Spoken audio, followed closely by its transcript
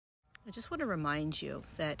I just want to remind you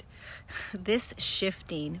that this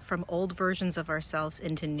shifting from old versions of ourselves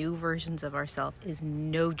into new versions of ourselves is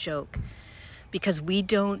no joke, because we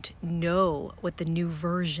don't know what the new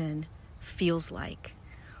version feels like.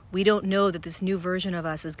 We don't know that this new version of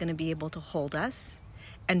us is going to be able to hold us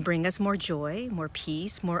and bring us more joy, more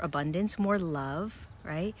peace, more abundance, more love,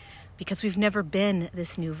 right? Because we've never been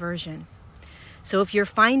this new version. So if you're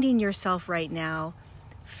finding yourself right now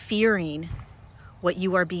fearing what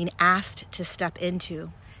you are being asked to step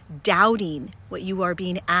into, doubting what you are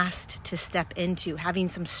being asked to step into, having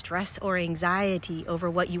some stress or anxiety over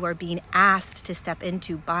what you are being asked to step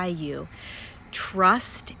into by you,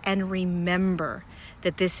 trust and remember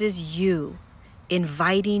that this is you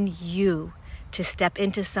inviting you to step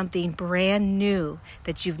into something brand new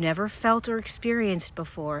that you've never felt or experienced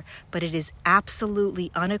before, but it is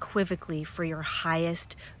absolutely unequivocally for your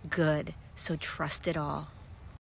highest good. So trust it all.